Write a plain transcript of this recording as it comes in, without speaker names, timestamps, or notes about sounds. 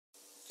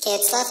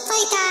Kids love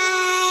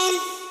playtime!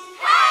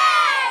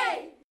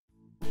 Hey!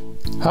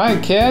 Hi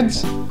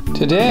kids!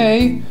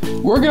 Today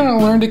we're going to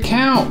learn to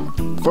count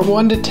from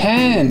 1 to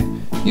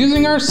 10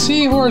 using our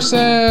seahorses!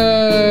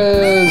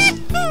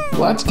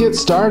 Let's get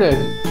started.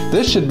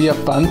 This should be a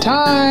fun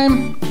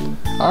time!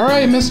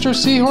 Alright, Mr.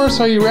 Seahorse,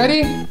 are you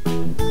ready?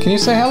 Can you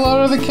say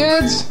hello to the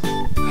kids?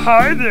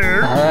 Hi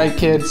there! Alright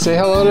kids, say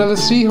hello to the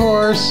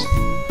seahorse!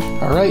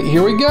 Alright,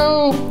 here we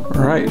go!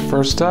 Alright,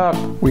 first up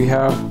we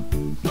have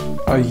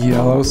a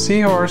yellow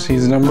seahorse.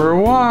 He's number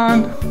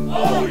 1.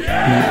 Oh,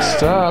 yeah.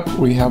 Next up,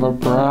 we have a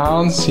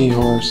brown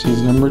seahorse.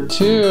 He's number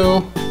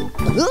 2.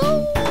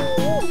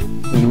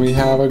 Then we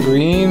have a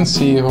green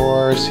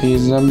seahorse.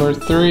 He's number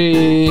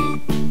 3.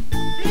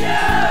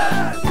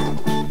 Yeah.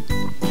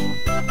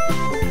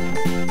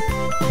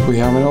 We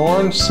have an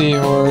orange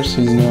seahorse.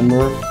 He's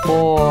number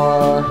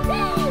 4.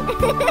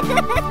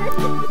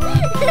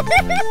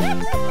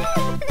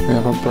 We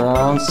have a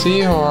brown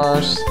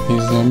seahorse.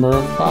 He's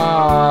number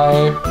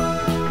 5.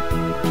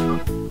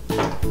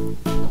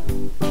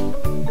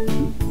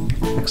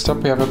 Next up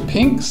we have a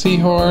pink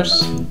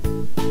seahorse.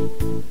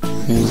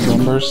 He's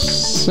number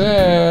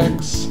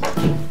 6.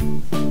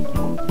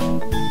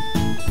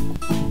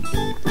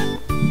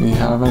 We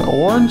have an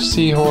orange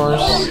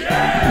seahorse.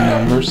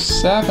 Number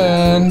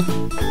 7.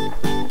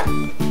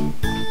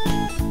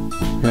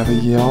 We have a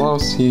yellow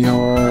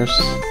seahorse.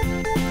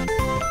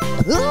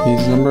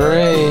 He's number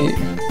 8.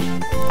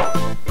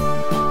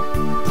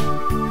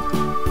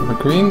 We have a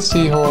green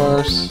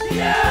seahorse.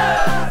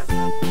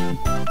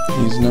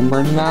 He's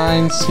number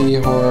 9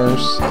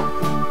 seahorse.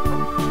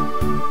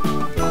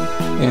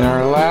 And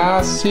our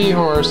last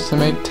seahorse to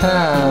make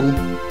 10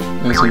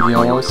 is a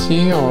yellow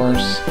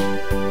seahorse.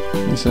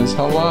 He says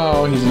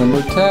hello. He's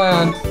number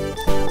 10.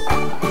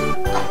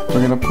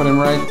 We're gonna put him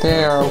right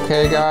there,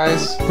 okay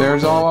guys?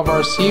 There's all of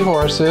our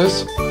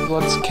seahorses.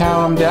 Let's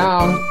count them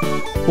down.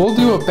 We'll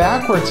do a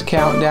backwards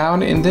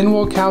countdown and then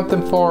we'll count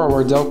them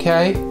forwards,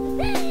 okay?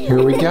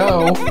 Here we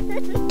go.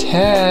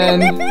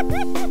 10,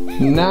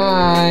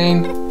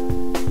 9,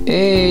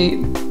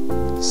 8,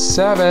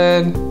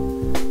 7,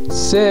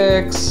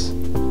 6,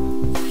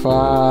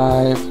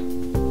 5,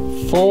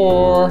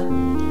 4,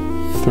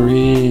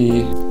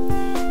 3,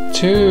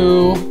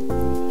 2,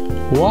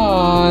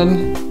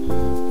 1.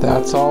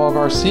 That's all of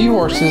our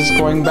seahorses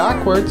going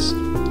backwards.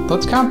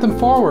 Let's count them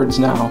forwards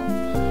now.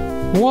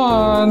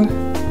 1,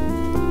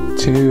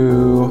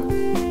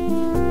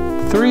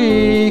 2,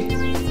 3,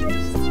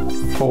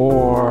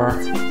 4,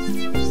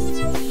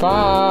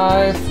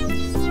 5,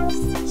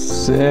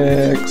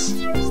 6,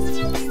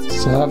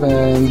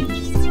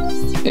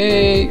 7,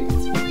 8,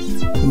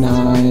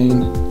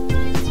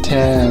 9,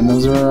 10.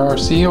 Those are our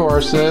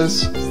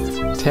seahorses.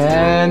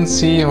 10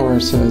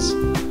 seahorses.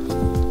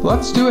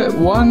 Let's do it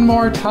one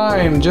more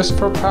time just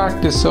for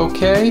practice,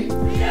 okay?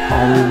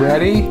 Are we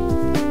ready?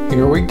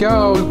 Here we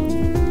go.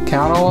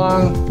 Count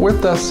along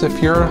with us if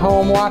you're at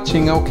home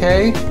watching,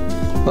 okay?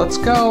 Let's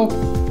go.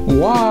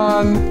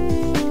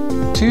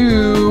 1,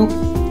 2,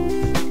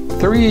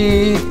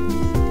 3,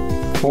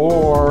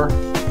 4,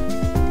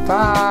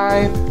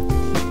 5,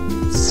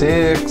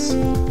 6,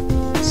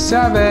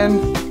 7,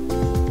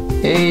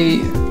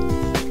 8,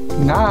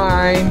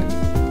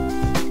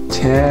 9,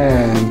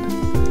 10.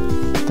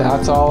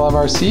 That's all of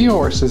our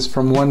seahorses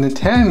from 1 to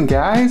 10,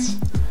 guys.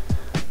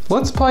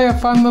 Let's play a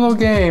fun little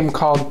game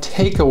called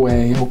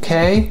Takeaway,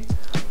 okay?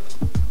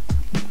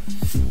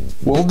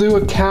 We'll do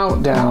a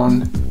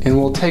countdown and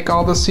we'll take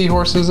all the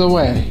seahorses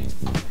away.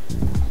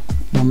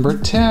 Number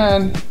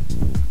 10.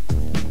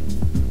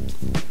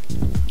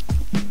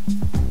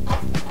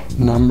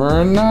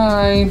 Number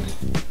 9.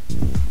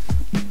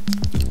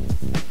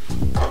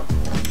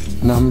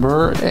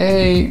 Number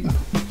 8.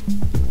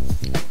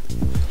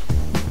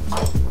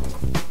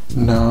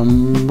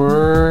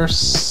 Number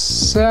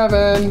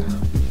 7.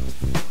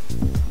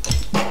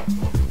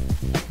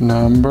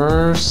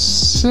 Number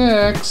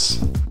 6.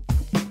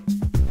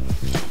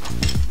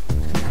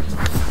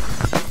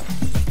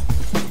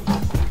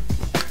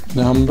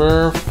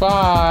 Number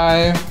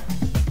 5.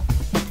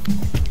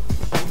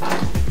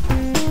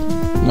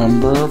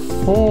 Number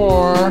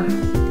 4.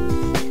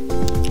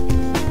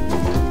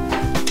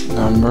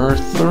 Number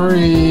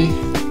 3.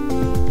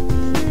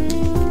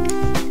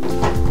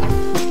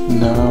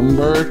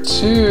 Number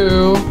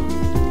 2.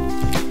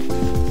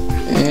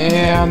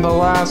 And the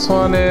last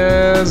one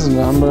is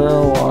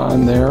number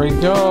 1. There he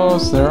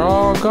goes. They're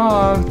all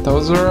gone.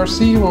 Those are our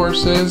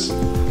seahorses.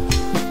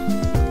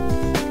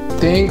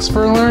 Thanks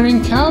for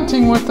learning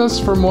counting with us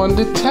from 1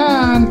 to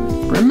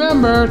 10.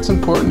 Remember, it's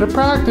important to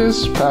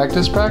practice.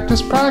 Practice,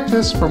 practice,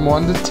 practice from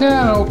 1 to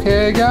 10,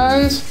 okay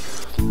guys?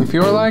 If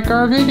you like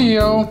our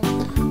video,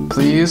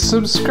 please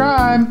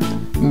subscribe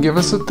and give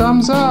us a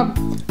thumbs up.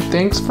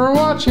 Thanks for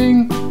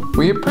watching.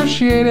 We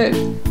appreciate it.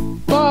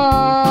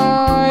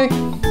 Bye!